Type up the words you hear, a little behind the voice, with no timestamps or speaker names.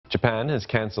Japan has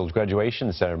cancelled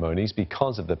graduation ceremonies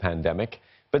because of the pandemic,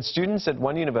 but students at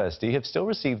one university have still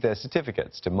received their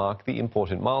certificates to mark the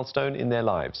important milestone in their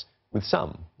lives, with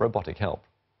some robotic help.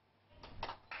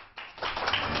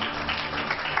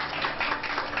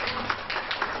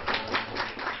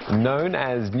 Known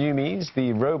as Newmes,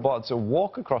 the robots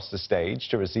walk across the stage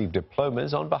to receive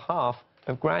diplomas on behalf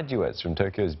of graduates from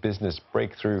Tokyo's Business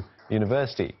Breakthrough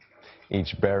University.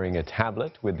 Each bearing a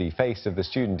tablet with the face of the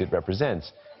student it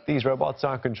represents. These robots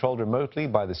are controlled remotely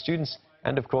by the students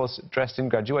and, of course, dressed in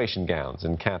graduation gowns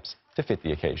and caps to fit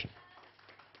the occasion.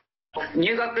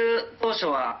 入学当初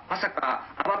はまさ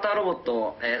かアバターロボット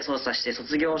を操作して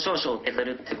卒業証書を受け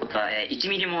取るということは1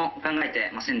ミリも考え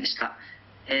てませんでした。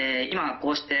今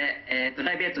こうしてプ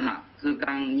ライベートな空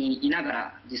間にいなが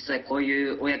ら実際こう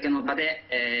いう公の場で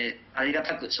ありが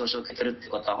たく証書を受け取るとい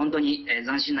うことは本当に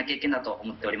斬新な経験だと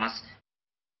思っております。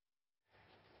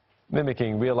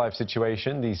 Mimicking real-life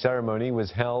situation, the ceremony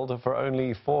was held for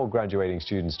only 4 graduating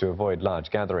students to avoid large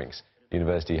gatherings. The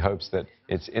university hopes that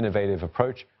its innovative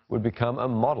approach would become a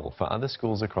model for other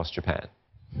schools across Japan.